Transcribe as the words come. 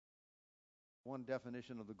One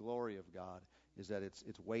definition of the glory of God is that it's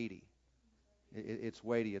weighty. It's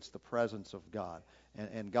weighty. It's the presence of God.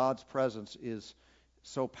 And God's presence is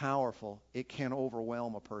so powerful, it can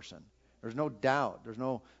overwhelm a person. There's no doubt. There's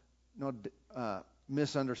no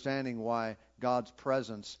misunderstanding why God's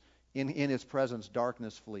presence, in His presence,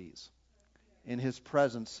 darkness flees. In His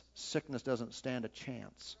presence, sickness doesn't stand a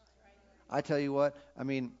chance. I tell you what, I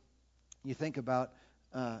mean, you think about,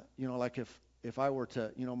 like if I were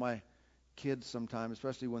to, my kids sometimes,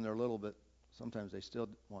 especially when they're little, but sometimes they still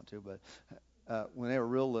want to, but when they were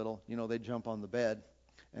real little, they'd jump on the bed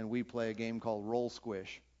and we play a game called Roll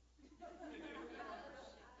Squish.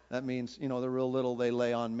 That means, they're real little, they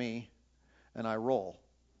lay on me and I roll,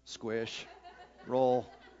 squish, roll,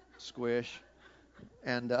 squish,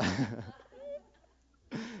 and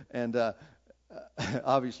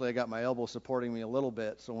obviously I got my elbow supporting me a little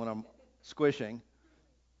bit, so when I'm squishing,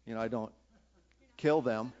 I don't kill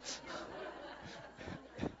them.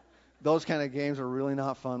 Those kind of games are really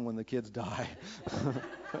not fun when the kids die.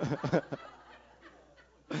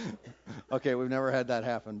 Okay, we've never had that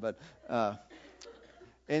happen, but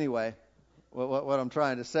anyway, what I'm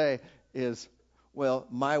trying to say is,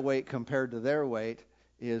 my weight compared to their weight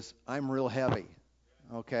is I'm real heavy.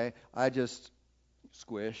 Okay, I just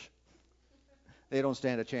squish. They don't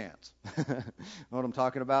stand a chance. Know what I'm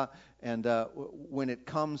talking about? And when it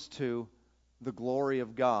comes to the glory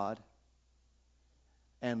of God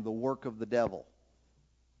and the work of the devil,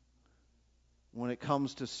 when it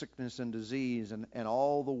comes to sickness and disease and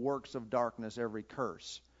all the works of darkness, every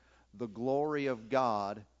curse, the glory of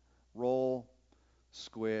God, roll,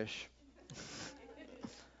 squish.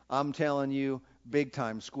 I'm telling you, big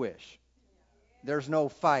time squish. There's no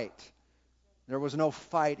fight. There was no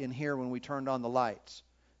fight in here when we turned on the lights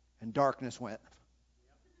and darkness went.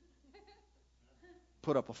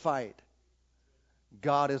 Put up a fight.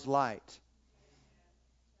 God is light.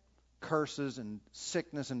 Curses and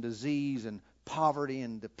sickness and disease and poverty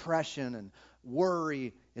and depression and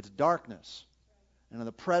worry, it's darkness. And in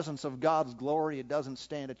the presence of God's glory, it doesn't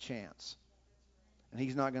stand a chance. And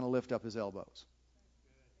He's not going to lift up His elbows.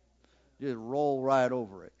 Just roll right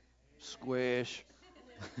over it. Squish.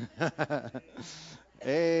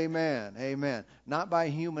 Amen. Amen. Not by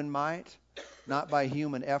human might, not by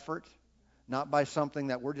human effort, not by something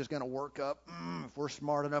that we're just going to work up. If we're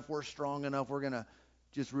smart enough, we're strong enough, we're going to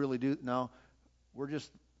just really do. No, we're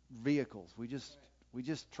just vehicles. We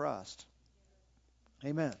just trust.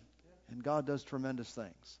 Amen. And God does tremendous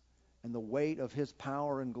things. And the weight of His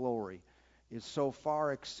power and glory is so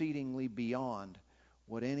far exceedingly beyond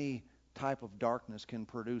what any type of darkness can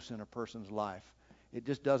produce in a person's life. It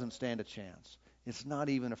just doesn't stand a chance. It's not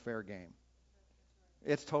even a fair game.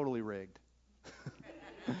 It's totally rigged.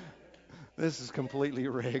 This is completely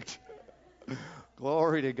rigged.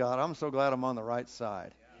 Glory to God. I'm so glad I'm on the right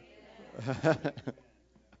side.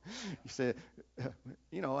 You say,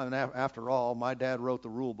 and after all, my dad wrote the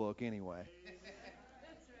rule book anyway.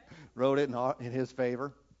 Wrote it in his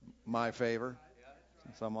favor, my favor,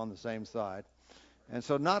 since I'm on the same side. And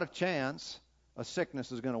so not a chance a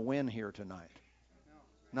sickness is going to win here tonight.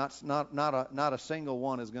 Not a single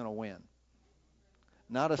one is going to win.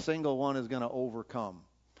 Not a single one is going to overcome.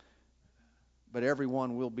 But every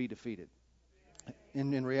one will be defeated.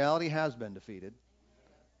 In reality has been defeated.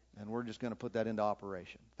 And we're just going to put that into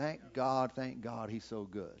operation. Thank God, He's so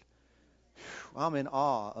good. I'm in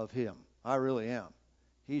awe of Him. I really am.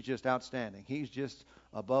 He's just outstanding. He's just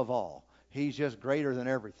above all. He's just greater than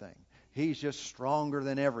everything. He's just stronger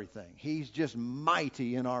than everything. He's just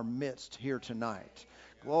mighty in our midst here tonight.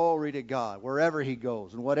 Glory to God. Wherever He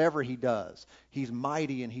goes and whatever He does, He's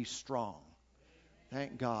mighty and He's strong.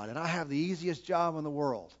 Thank God. And I have the easiest job in the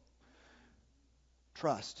world.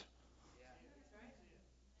 Trust.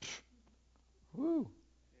 Woo.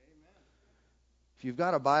 If you've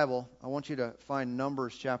got a Bible, I want you to find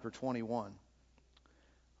Numbers chapter 21.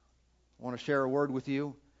 I want to share a word with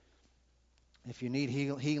you. If you need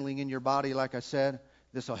healing in your body, like I said,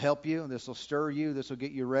 this will help you. This will stir you. This will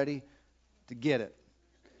get you ready to get it.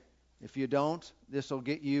 If you don't, this will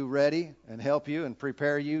get you ready and help you and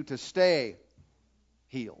prepare you to stay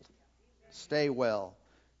healed. Stay well.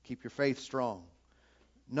 Keep your faith strong.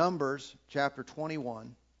 Numbers chapter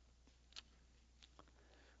 21.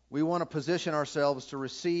 We want to position ourselves to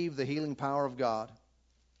receive the healing power of God.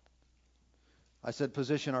 I said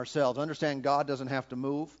position ourselves. Understand God doesn't have to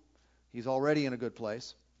move. He's already in a good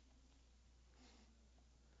place.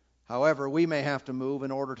 However, we may have to move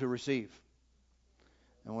in order to receive.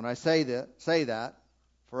 And when I say that,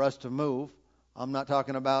 for us to move, I'm not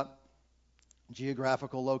talking about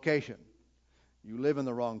geographical location. You live in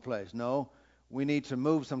the wrong place. No, we need to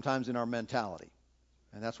move sometimes in our mentality.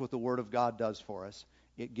 And that's what the Word of God does for us.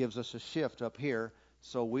 It gives us a shift up here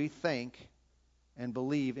so we think and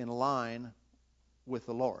believe in line with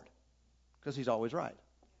the Lord. Because He's always right.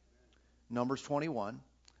 Numbers 21.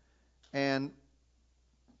 And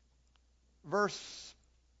verse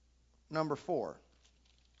number 4.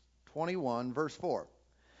 21, verse 4.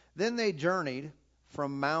 Then they journeyed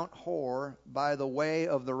from Mount Hor by the way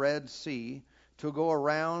of the Red Sea to go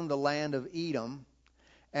around the land of Edom.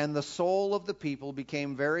 And the soul of the people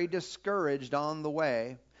became very discouraged on the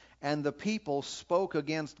way. And the people spoke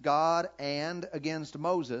against God and against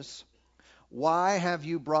Moses. Why have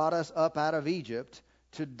you brought us up out of Egypt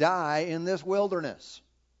to die in this wilderness?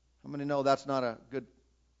 How many know that's not a good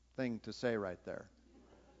thing to say right there?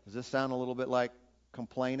 Does this sound a little bit like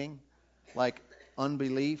complaining? Like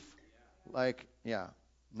unbelief? Like, yeah,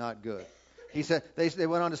 not good. He said, they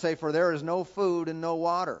went on to say, for there is no food and no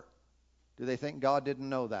water. Do they think God didn't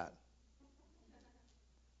know that?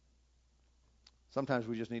 Sometimes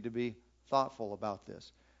we just need to be thoughtful about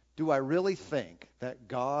this. Do I really think that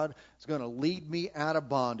God is going to lead me out of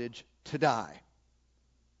bondage to die?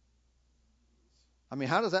 I mean,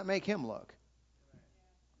 how does that make Him look?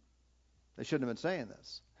 They shouldn't have been saying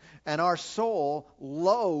this. And our soul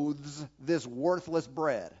loathes this worthless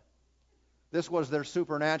bread. This was their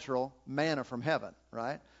supernatural manna from heaven,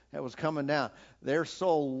 right? It was coming down. Their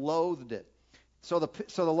soul loathed it. So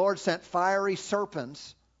the Lord sent fiery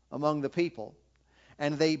serpents among the people,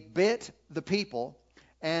 and they bit the people,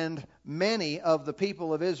 and many of the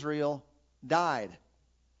people of Israel died.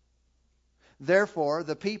 Therefore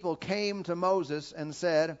the people came to Moses and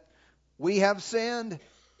said, we have sinned,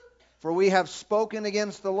 for we have spoken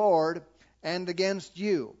against the Lord and against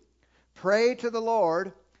you. Pray to the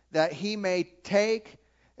Lord that He may take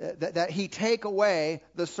away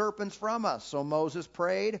the serpents from us. So Moses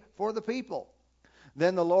prayed for the people.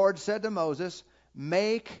 Then the Lord said to Moses,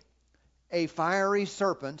 make a fiery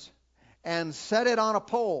serpent and set it on a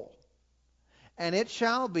pole. And it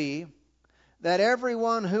shall be that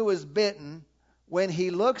everyone who is bitten, when he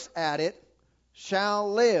looks at it,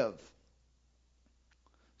 shall live.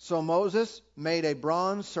 So Moses made a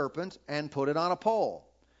bronze serpent and put it on a pole.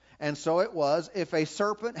 And so it was, if a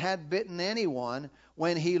serpent had bitten anyone,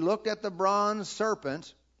 when he looked at the bronze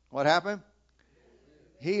serpent, what happened?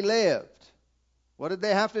 He lived. What did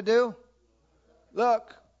they have to do?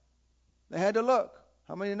 Look. They had to look.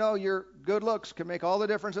 How many know your good looks can make all the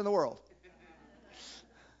difference in the world?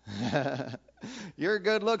 Your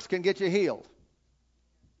good looks can get you healed.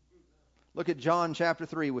 Look at John chapter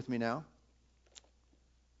 3 with me now.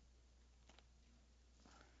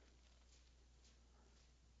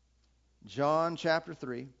 John chapter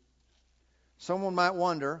 3. Someone might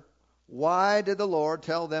wonder, why did the Lord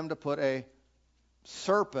tell them to put a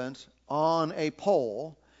serpent on a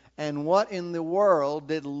pole? And what in the world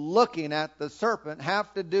did looking at the serpent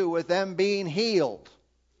have to do with them being healed?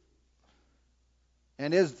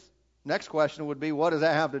 And his next question would be, what does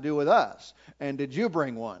that have to do with us? And did you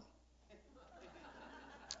bring one?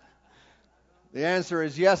 The answer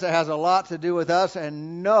is yes, it has a lot to do with us,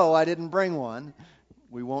 and no, I didn't bring one.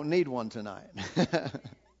 We won't need one tonight.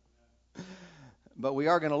 But we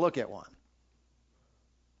are going to look at one.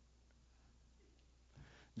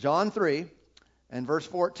 John 3 and verse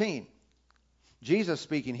 14. Jesus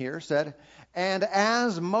speaking here said, and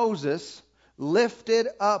as Moses lifted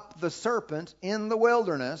up the serpent in the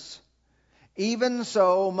wilderness, even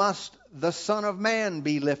so must the Son of Man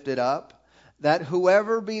be lifted up, that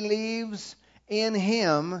whoever believes in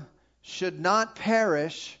Him should not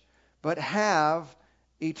perish, but have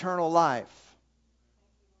eternal life.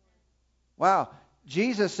 Wow.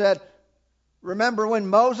 Jesus said, remember when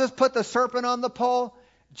Moses put the serpent on the pole?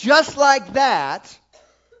 Just like that,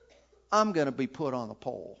 I'm going to be put on the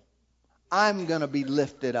pole. I'm going to be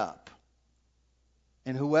lifted up.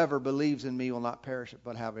 And whoever believes in me will not perish,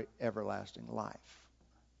 but have everlasting life.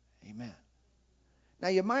 Amen. Now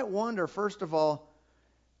you might wonder, first of all,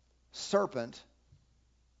 serpent,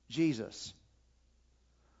 Jesus.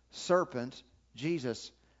 Serpent,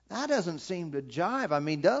 Jesus. That doesn't seem to jive. I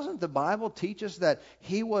mean, doesn't the Bible teach us that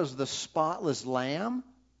He was the spotless lamb?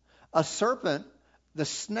 A serpent, the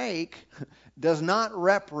snake, does not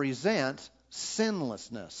represent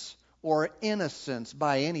sinlessness or innocence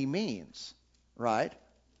by any means, right?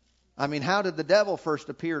 I mean, how did the devil first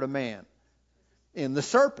appear to man? In the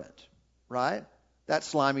serpent, right? That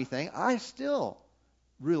slimy thing. I still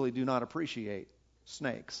really do not appreciate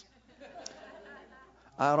snakes.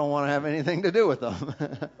 I don't want to have anything to do with them.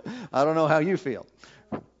 I don't know how you feel.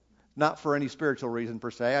 Not for any spiritual reason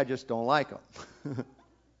per se. I just don't like them.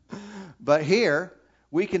 But here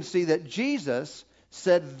we can see that Jesus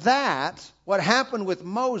said that what happened with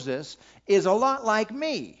Moses is a lot like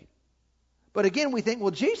me. But again, we think,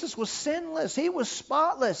 well, Jesus was sinless. He was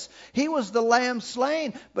spotless. He was the lamb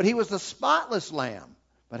slain, but he was the spotless lamb.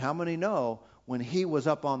 But how many know when he was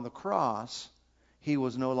up on the cross, he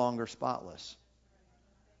was no longer spotless?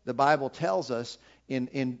 The Bible tells us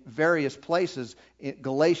in various places,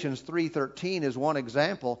 Galatians 3:13 is one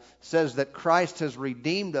example, says that Christ has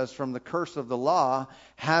redeemed us from the curse of the law,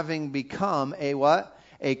 having become a what?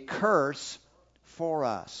 A curse for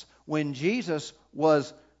us. When Jesus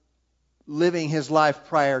was living his life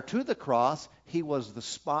prior to the cross, he was the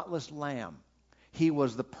spotless lamb. He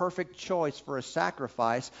was the perfect choice for a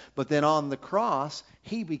sacrifice, but then on the cross,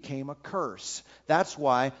 he became a curse. That's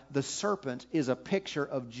why the serpent is a picture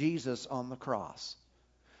of Jesus on the cross.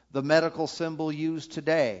 The medical symbol used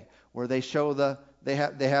today, where they show they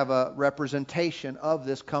have a representation of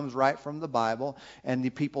this, comes right from the Bible, and the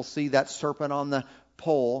people see that serpent on the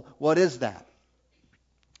pole. What is that?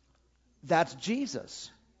 That's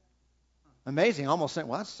Jesus. Amazing. I almost think,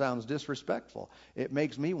 well, that sounds disrespectful. It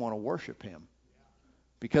makes me want to worship him.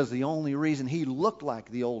 Because the only reason he looked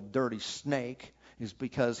like the old dirty snake is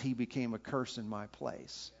because he became a curse in my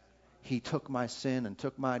place. He took my sin and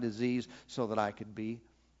took my disease so that I could be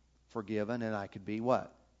forgiven and I could be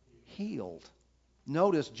what? Healed.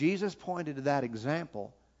 Notice Jesus pointed to that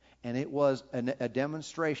example, and it was a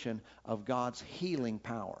demonstration of God's healing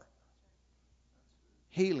power.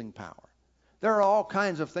 Healing power. There are all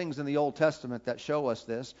kinds of things in the Old Testament that show us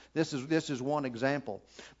this. This is one example.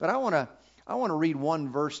 But I want to read one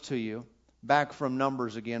verse to you, back from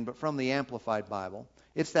Numbers again, but from the Amplified Bible.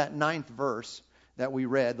 It's that 9th verse that we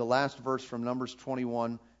read, the last verse from Numbers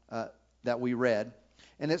 21 that we read.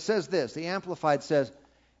 And it says this, the Amplified says,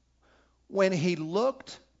 when he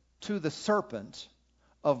looked to the serpent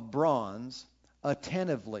of bronze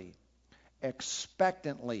attentively,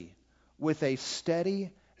 expectantly, with a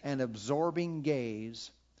steady and absorbing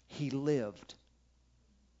gaze, he lived.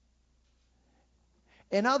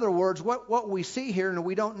 In other words, what we see here, and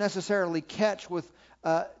we don't necessarily catch with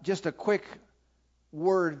just a quick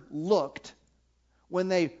word, looked, when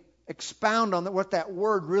they expound on what that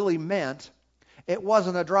word really meant, it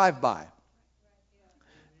wasn't a drive-by.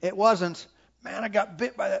 It wasn't, man, I got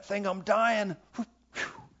bit by that thing, I'm dying.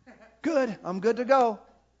 Good, I'm good to go.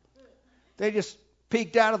 They just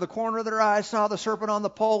peeked out of the corner of their eye, saw the serpent on the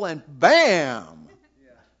pole, and bam!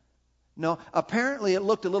 No, apparently it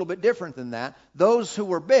looked a little bit different than that. Those who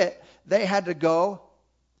were bit, they had to go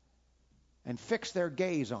and fix their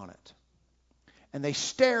gaze on it. And they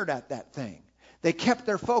stared at that thing. They kept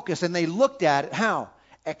their focus and they looked at it, how?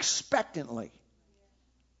 Expectantly.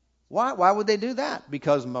 Why would they do that?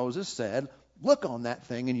 Because Moses said, look on that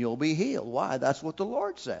thing and you'll be healed. Why? That's what the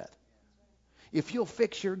Lord said. If you'll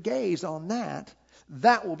fix your gaze on that,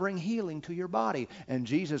 that will bring healing to your body. And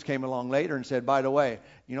Jesus came along later and said, by the way,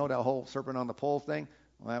 you know that whole serpent on the pole thing?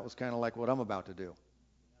 Well, that was kind of like what I'm about to do.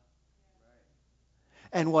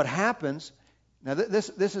 And what happens, now this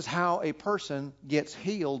is how a person gets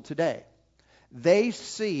healed today. They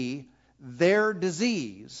see their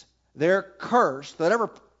disease, their curse, whatever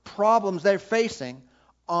problems they're facing,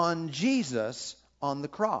 on Jesus on the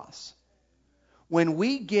cross. When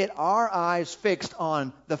we get our eyes fixed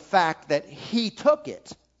on the fact that he took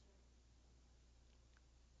it,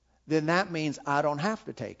 then that means I don't have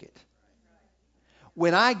to take it.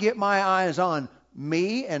 When I get my eyes on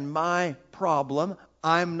me and my problem,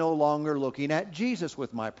 I'm no longer looking at Jesus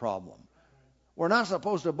with my problem. We're not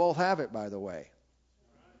supposed to both have it, by the way.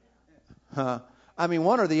 I mean,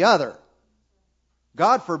 one or the other.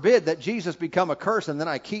 God forbid that Jesus become a curse and then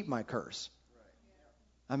I keep my curse.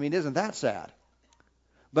 I mean, isn't that sad?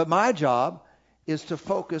 But my job is to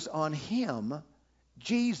focus on him,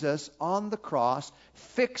 Jesus on the cross,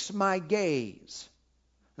 fix my gaze.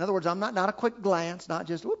 In other words, I'm not a quick glance, not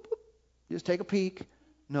just whoop, whoop, just take a peek.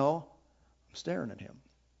 No, I'm staring at him.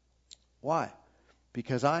 Why?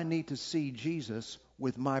 Because I need to see Jesus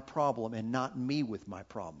with my problem and not me with my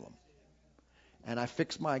problem. And I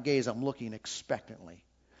fix my gaze, I'm looking expectantly.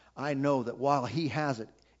 I know that while he has it,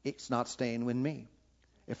 it's not staying with me.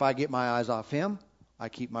 If I get my eyes off him, I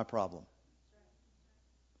keep my problem.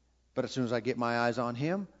 But as soon as I get my eyes on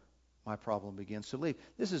him, my problem begins to leave.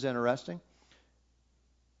 This is interesting.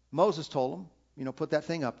 Moses told them, put that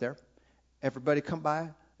thing up there. Everybody come by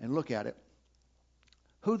and look at it.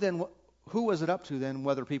 Who was it up to then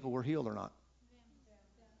whether people were healed or not?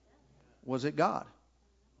 Was it God?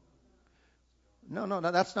 No,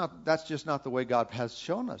 that's just not the way God has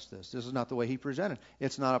shown us this. This is not the way he presented.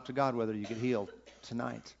 It's not up to God whether you get healed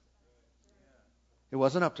tonight. It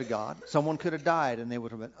wasn't up to God. Someone could have died and they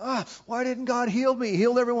would have been, why didn't God heal me? He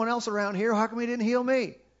healed everyone else around here. How come he didn't heal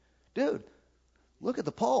me? Dude, look at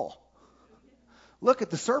the pole. Look at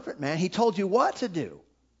the serpent, man. He told you what to do.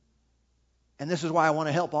 And this is why I want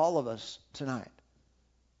to help all of us tonight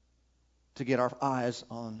to get our eyes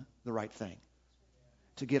on the right thing,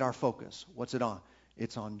 to get our focus. What's it on?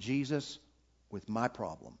 It's on Jesus with my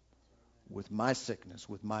problem, with my sickness,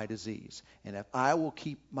 with my disease. And if I will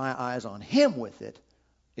keep my eyes on him with it,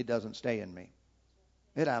 it doesn't stay in me.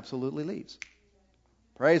 It absolutely leaves.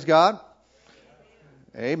 Praise God.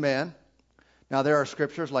 Amen. Now there are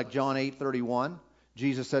scriptures like John 8:31.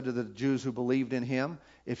 Jesus said to the Jews who believed in him,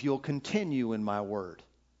 if you'll continue in my word,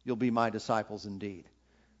 you'll be my disciples indeed.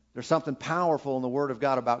 There's something powerful in the word of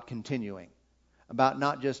God about continuing, about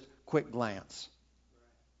not just quick glance.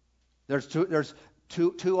 There's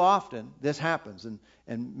too often this happens,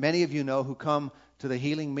 and many of you know who come to the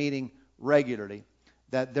healing meeting regularly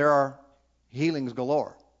that there are healings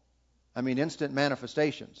galore. I mean, instant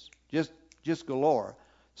manifestations, just galore.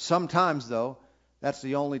 Sometimes, though, that's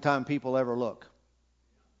the only time people ever look.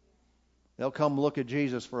 They'll come look at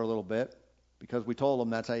Jesus for a little bit because we told them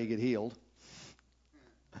that's how you get healed.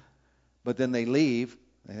 But then they leave.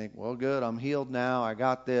 They think, well, good, I'm healed now. I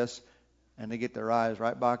got this. And they get their eyes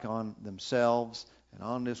right back on themselves and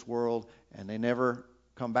on this world, and they never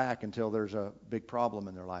come back until there's a big problem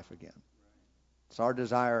in their life again. It's our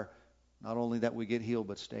desire not only that we get healed,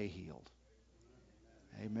 but stay healed.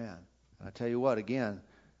 Amen. And I tell you what, again,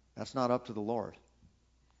 that's not up to the Lord.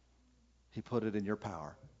 He put it in your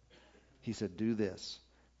power. He said, do this,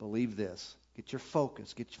 believe this, get your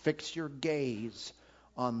focus, fix your gaze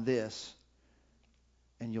on this,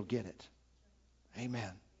 and you'll get it.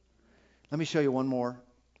 Amen. Let me show you one more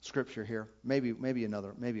scripture here. Maybe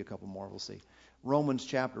a couple more, we'll see. Romans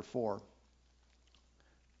chapter 4.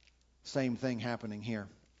 Same thing happening here.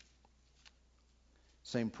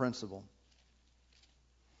 Same principle.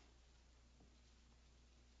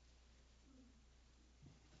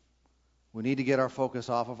 We need to get our focus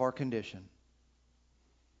off of our condition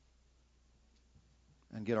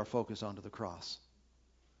and get our focus onto the cross.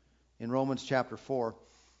 In Romans chapter 4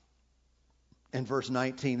 and verse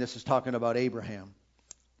 19, this is talking about Abraham.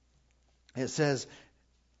 It says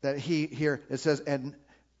that and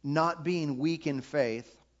not being weak in faith,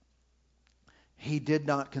 he did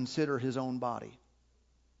not consider his own body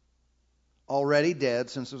already dead,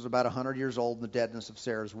 since it was about 100 years old in the deadness of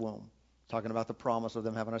Sarah's womb. Talking about the promise of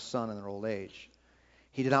them having a son in their old age.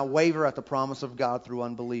 He did not waver at the promise of God through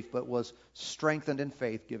unbelief, but was strengthened in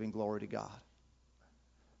faith, giving glory to God.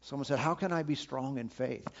 Someone said, how can I be strong in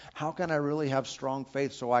faith? How can I really have strong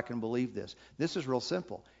faith so I can believe this? This is real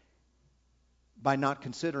simple. By not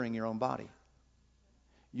considering your own body.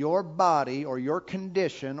 Your body or your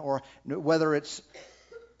condition, or whether it's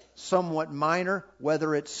somewhat minor,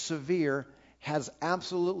 whether it's severe, has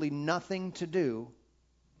absolutely nothing to do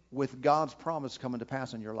with God's promise coming to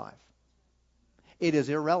pass in your life. It is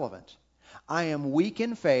irrelevant. I am weak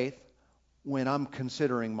in faith when I'm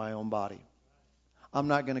considering my own body. I'm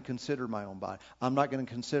not going to consider my own body. I'm not going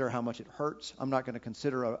to consider how much it hurts. I'm not going to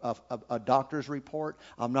consider a doctor's report.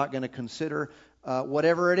 I'm not going to consider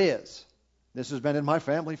whatever it is. This has been in my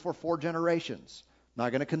family for 4 generations. I'm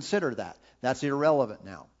not going to consider that. That's irrelevant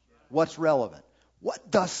now. What's relevant?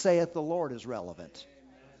 What thus saith the Lord is relevant.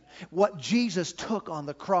 What Jesus took on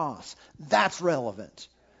the cross, that's relevant.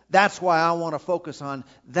 That's why I want to focus on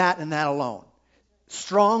that and that alone.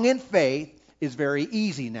 Strong in faith is very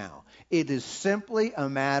easy now. It is simply a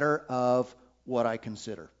matter of what I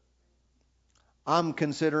consider. I'm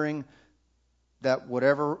considering that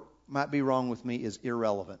whatever might be wrong with me is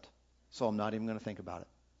irrelevant. So I'm not even going to think about it.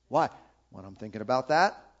 Why? When I'm thinking about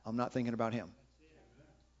that, I'm not thinking about him.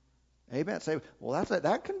 Amen. Say, well,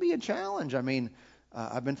 that can be a challenge. I mean,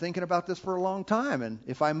 I've been thinking about this for a long time, and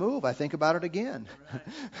if I move, I think about it again.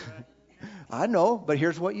 Right. I know, but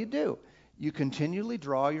here's what you do. You continually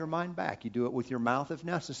draw your mind back. You do it with your mouth if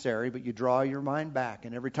necessary, but you draw your mind back.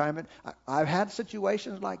 And every time I've had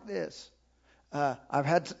situations like this. I've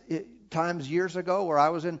had times years ago where I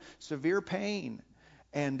was in severe pain,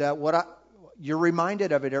 and you're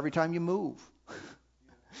reminded of it every time you move.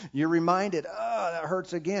 You're reminded, that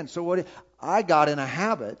hurts again. So I got in a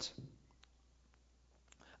habit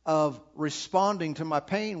of responding to my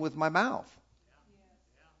pain with my mouth.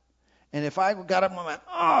 And if I got up and went,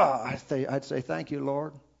 I'd say, thank you,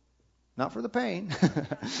 Lord. Not for the pain.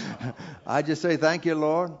 I'd just say, thank you,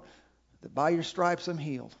 Lord, that by your stripes I'm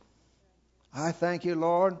healed. I thank you,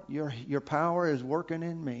 Lord, your power is working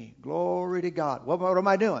in me. Glory to God. What am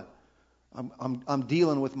I doing? I'm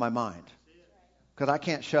dealing with my mind because I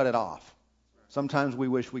can't shut it off. Sometimes we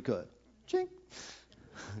wish we could. Chink.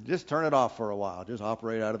 Just turn it off for a while. Just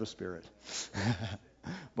operate out of the Spirit.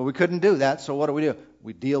 But we couldn't do that, so what do?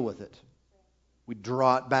 We deal with it. We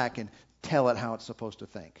draw it back and tell it how it's supposed to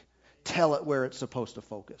think. Tell it where it's supposed to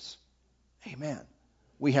focus. Amen.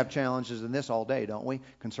 We have challenges in this all day, don't we?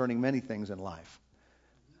 Concerning many things in life.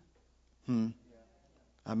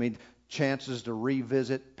 I mean, chances to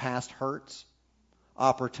revisit past hurts.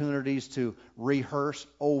 Opportunities to rehearse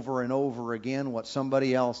over and over again what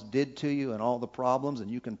somebody else did to you and all the problems, and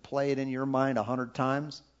you can play it in your mind 100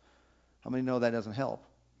 times. How many know that doesn't help?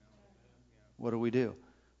 What do?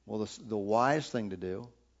 Well, the wise thing to do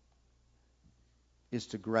is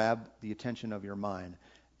to grab the attention of your mind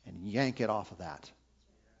and yank it off of that.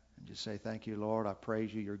 And just say, thank you, Lord. I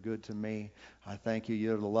praise you. You're good to me. I thank you.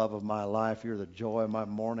 You're the love of my life. You're the joy of my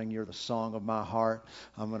morning. You're the song of my heart.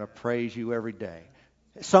 I'm going to praise you every day.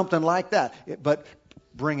 Something like that. But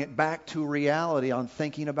bring it back to reality on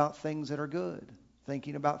thinking about things that are good.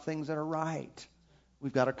 Thinking about things that are right.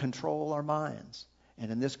 We've got to control our minds.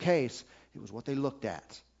 And in this case, it was what they looked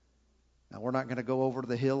at. Now, we're not going to go over to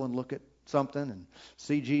the hill and look at something and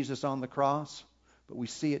see Jesus on the cross. But we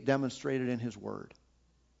see it demonstrated in His Word.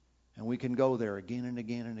 And we can go there again and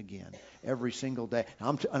again and again. Every single day.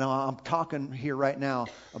 Now, I'm talking here right now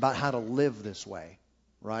about how to live this way.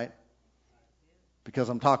 Right? Because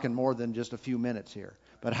I'm talking more than just a few minutes here.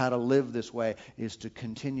 But how to live this way is to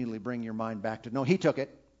continually bring your mind back to, no, He took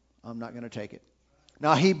it. I'm not going to take it.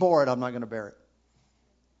 Now, He bore it. I'm not going to bear it.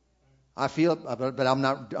 I feel it, but I'm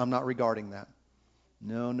not regarding that.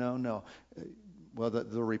 No. Well,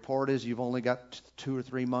 the report is you've only got 2 or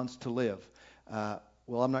 3 months to live.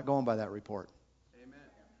 Well, I'm not going by that report. Amen.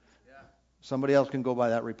 Yeah. Somebody else can go by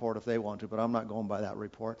that report if they want to, but I'm not going by that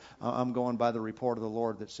report. I'm going by the report of the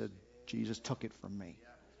Lord that said, Jesus took it from me.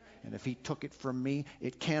 And if He took it from me,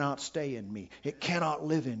 it cannot stay in me. It cannot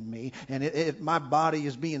live in me. And my body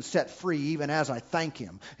is being set free even as I thank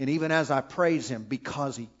Him and even as I praise Him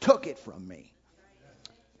because He took it from me.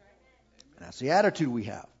 And that's the attitude we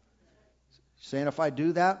have. Saying if I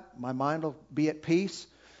do that, my mind will be at peace.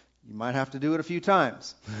 You might have to do it a few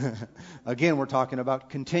times. Again, we're talking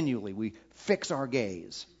about continually. We fix our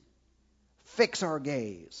gaze. Fix our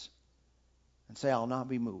gaze. And say, I'll not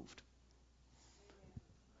be moved.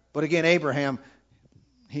 But again, Abraham,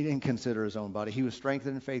 he didn't consider his own body. He was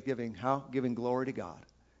strengthened in faith, giving glory to God.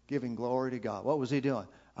 Giving glory to God. What was he doing?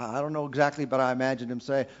 I don't know exactly, but I imagined him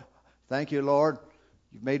say, thank you, Lord.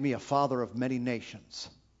 You've made me a father of many nations.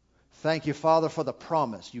 Thank you, Father, for the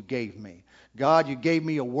promise you gave me. God, you gave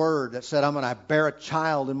me a word that said I'm going to bear a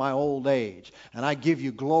child in my old age. And I give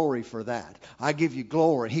you glory for that. I give you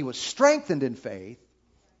glory. He was strengthened in faith.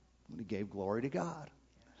 And he gave glory to God.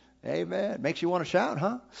 Amen. Makes you want to shout,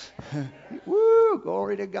 huh? Woo!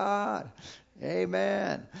 Glory to God.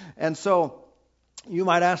 Amen. And so you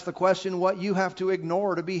might ask the question, what you have to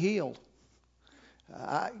ignore to be healed?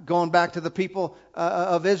 Going back to the people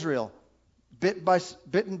of Israel,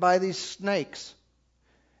 bitten by these snakes,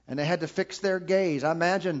 and they had to fix their gaze. I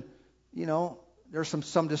imagine, there's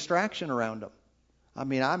some distraction around them. I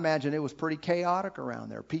imagine it was pretty chaotic around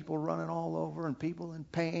there. People running all over and people in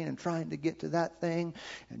pain and trying to get to that thing.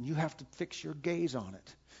 And you have to fix your gaze on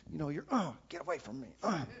it. You're, get away from me.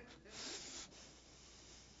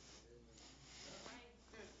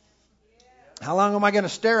 How long am I going to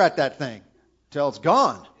stare at that thing? Till it's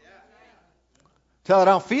gone. Till I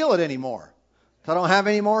don't feel it anymore. Till I don't have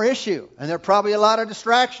any more issue. And there are probably a lot of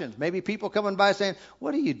distractions. Maybe people coming by saying,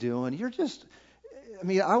 what are you doing? You're just...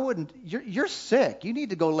 you're sick. You need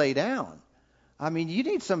to go lay down. You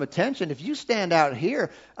need some attention. If you stand out here,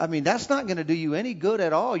 that's not going to do you any good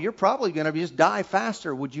at all. You're probably going to just die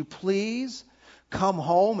faster. Would you please come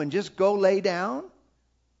home and just go lay down?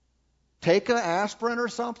 Take an aspirin or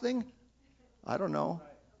something? I don't know.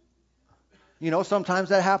 Sometimes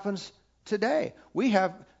that happens today. We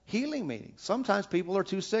have healing meetings. Sometimes people are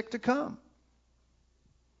too sick to come.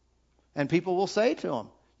 And people will say to them,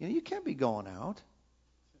 you can't be going out.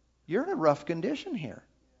 You're in a rough condition here.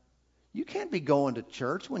 You can't be going to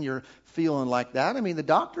church when you're feeling like that. The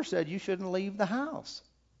doctor said you shouldn't leave the house.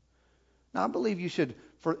 Now, I believe you should,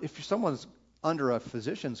 if someone's under a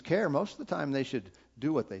physician's care, most of the time they should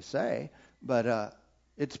do what they say. But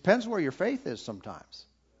it depends where your faith is sometimes.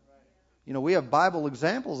 We have Bible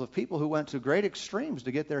examples of people who went to great extremes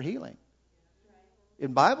to get their healing.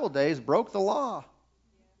 In Bible days, broke the law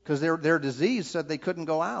because their disease said they couldn't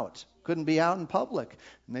go out. Couldn't be out in public.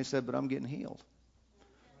 And they said, but I'm getting healed.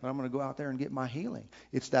 But I'm going to go out there and get my healing.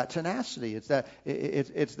 It's that tenacity. It's that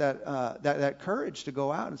courage to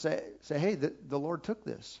go out and say, hey, the Lord took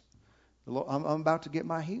this. I'm about to get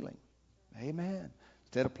my healing. Amen.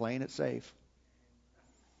 Instead of playing it safe.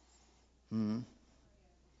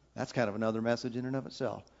 That's kind of another message in and of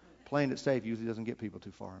itself. Playing it safe usually doesn't get people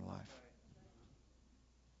too far in life.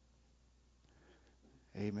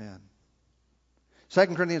 Amen.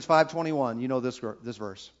 2 Corinthians 5:21, you know this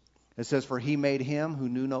verse. It says, "For he made him who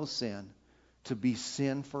knew no sin to be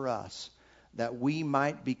sin for us, that we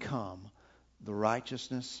might become the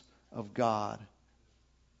righteousness of God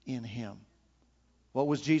in him." What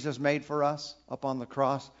was Jesus made for us up on the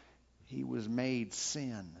cross? He was made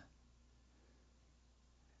sin.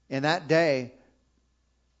 In that day,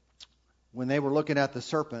 when they were looking at the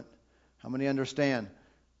serpent, how many understand?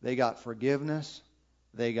 They got forgiveness,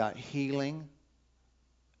 they got healing,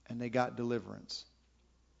 and they got deliverance.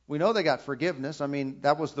 We know they got forgiveness. I mean,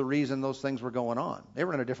 that was the reason those things were going on. They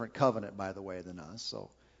were in a different covenant, by the way, than us,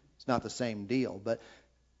 so it's not the same deal. But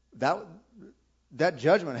that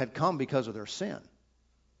judgment had come because of their sin,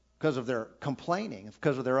 because of their complaining,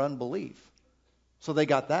 because of their unbelief. So they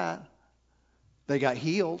got that. They got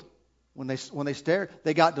healed when they stared.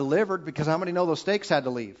 They got delivered because how many know those snakes had to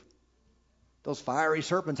leave? Those fiery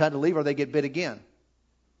serpents had to leave or they get bit again.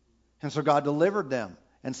 And so God delivered them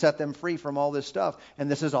and set them free from all this stuff.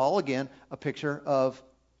 And this is all, again, a picture of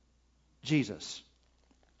Jesus.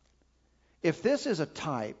 If this is a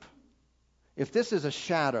type, if this is a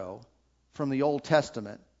shadow from the Old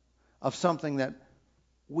Testament of something that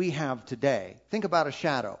we have today, think about a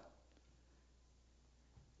shadow.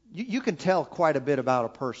 You can tell quite a bit about a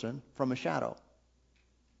person from a shadow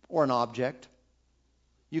or an object.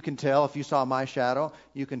 You can tell, if you saw my shadow,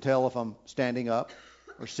 you can tell if I'm standing up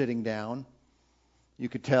or sitting down. You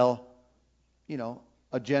could tell,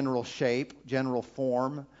 a general shape, general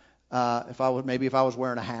form. If I was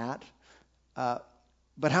wearing a hat.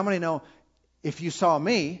 But how many know if you saw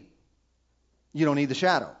me, you don't need the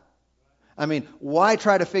shadow? I mean, why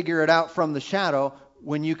try to figure it out from the shadow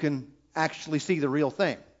when you can actually see the real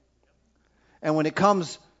thing? And when it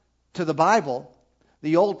comes to the Bible,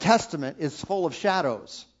 the Old Testament is full of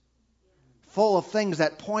shadows, full of things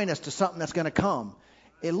that point us to something that's going to come.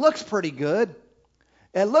 It looks pretty good.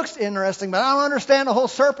 It looks interesting, but I don't understand the whole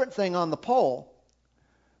serpent thing on the pole.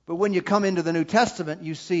 But when you come into the New Testament,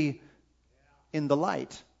 you see in the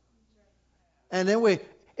light. And then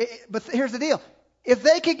but here's the deal. If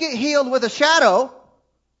they could get healed with a shadow,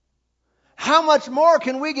 how much more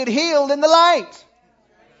can we get healed in the light?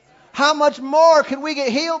 How much more can we get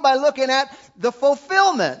healed by looking at the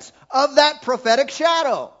fulfillment of that prophetic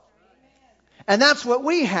shadow? And that's what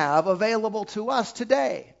we have available to us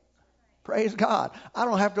today. Praise God. I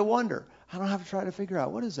don't have to wonder. I don't have to try to figure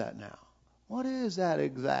out, what is that now? What is that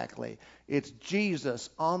exactly? It's Jesus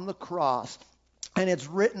on the cross. And it's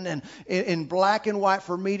written in black and white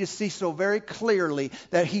for me to see so very clearly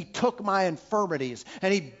that he took my infirmities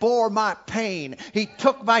and he bore my pain. He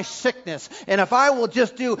took my sickness. And if I will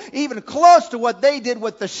just do even close to what they did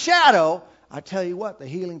with the shadow, I tell you what, the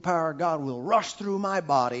healing power of God will rush through my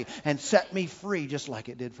body and set me free just like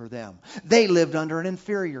it did for them. They lived under an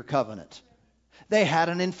inferior covenant. They had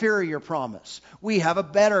an inferior promise. We have a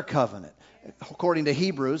better covenant, according to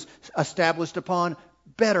Hebrews, established upon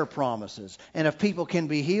better promises. And if people can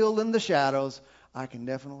be healed in the shadows, I can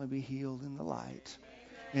definitely be healed in the light,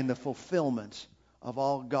 in the fulfillment of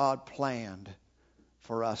all God planned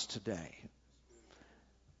for us today.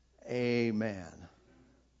 Amen.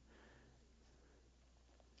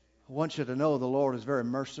 I want you to know the Lord is very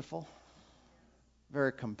merciful,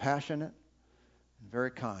 very compassionate, and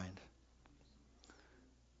very kind.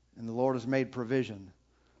 And the Lord has made provision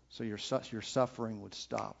so your suffering would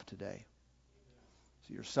stop today.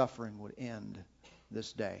 So your suffering would end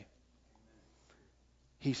this day.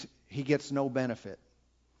 He gets no benefit.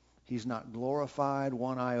 He's not glorified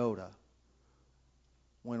one iota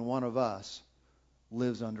when one of us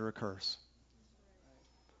lives under a curse,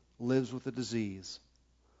 lives with a disease,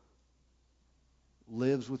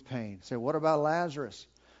 lives with pain. Say, what about Lazarus?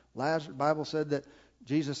 The Bible said that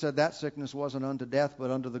Jesus said that sickness wasn't unto death, but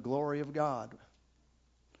unto the glory of God.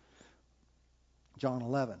 John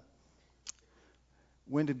 11.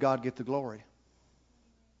 When did God get the glory?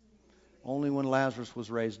 Only when Lazarus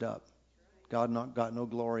was raised up. God got no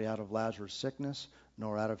glory out of Lazarus' sickness,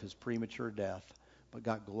 nor out of his premature death, but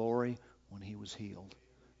got glory when he was healed.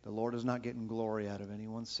 The Lord is not getting glory out of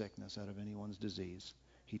anyone's sickness, out of anyone's disease.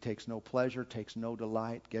 He takes no pleasure, takes no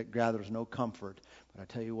delight, gathers no comfort. But I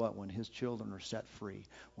tell you what, when His children are set free,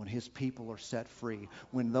 when His people are set free,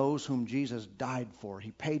 when those whom Jesus died for,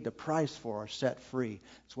 He paid the price for, are set free,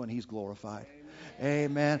 it's when He's glorified.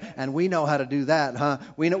 Amen. And we know how to do that, huh?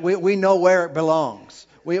 We know where it belongs.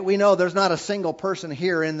 We know there's not a single person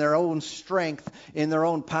here in their own strength, in their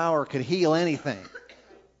own power, could heal anything.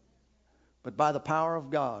 But by the power of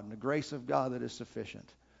God and the grace of God that is sufficient,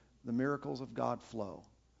 the miracles of God flow.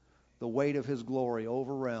 The weight of His glory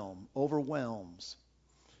overwhelms,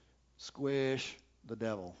 squish the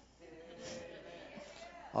devil.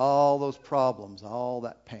 All those problems, all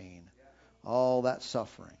that pain, all that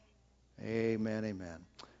suffering. Amen, amen,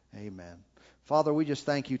 amen. Father, we just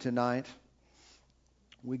thank You tonight.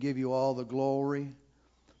 We give You all the glory.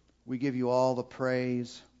 We give You all the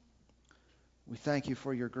praise. We thank You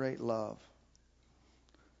for Your great love.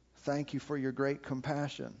 Thank You for Your great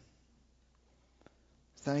compassion.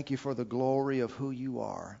 Thank You for the glory of who You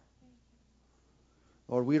are.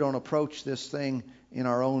 Lord, we don't approach this thing in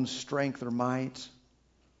our own strength or might.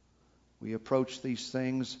 We approach these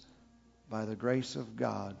things by the grace of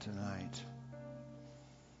God tonight.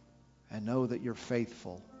 And know that You're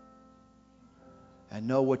faithful. And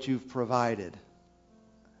know what You've provided.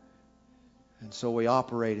 And so we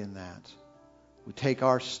operate in that. We take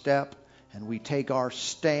our step and we take our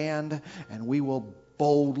stand, and we will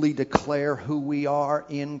boldly declare who we are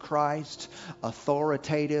in Christ,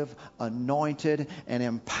 authoritative, anointed, and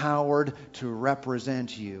empowered to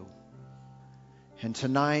represent You. And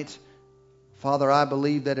tonight, Father, I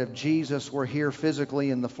believe that if Jesus were here physically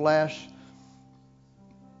in the flesh,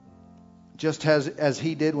 just as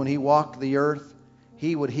He did when He walked the earth,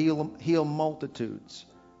 He would heal multitudes.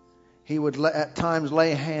 He would at times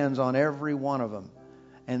lay hands on every one of them,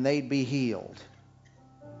 and they'd be healed.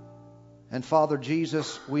 And Father,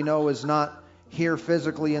 Jesus, we know, is not here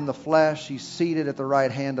physically in the flesh. He's seated at the right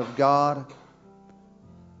hand of God.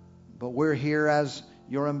 But we're here as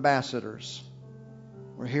Your ambassadors.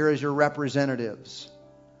 We're here as Your representatives.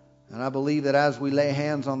 And I believe that as we lay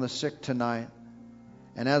hands on the sick tonight,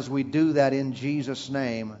 and as we do that in Jesus'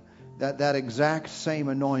 name, that exact same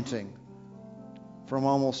anointing from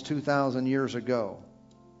almost 2,000 years ago,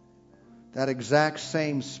 that exact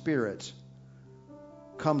same Spirit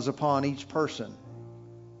comes upon each person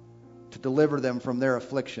to deliver them from their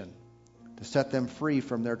affliction, to set them free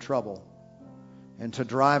from their trouble, and to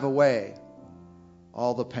drive away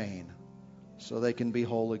all the pain so they can be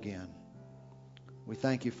whole again. We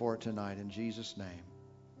thank You for it tonight in Jesus' name.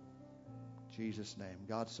 Jesus' name.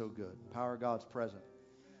 God's so good. Power of God's present.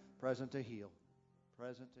 Present to heal.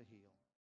 Present to heal.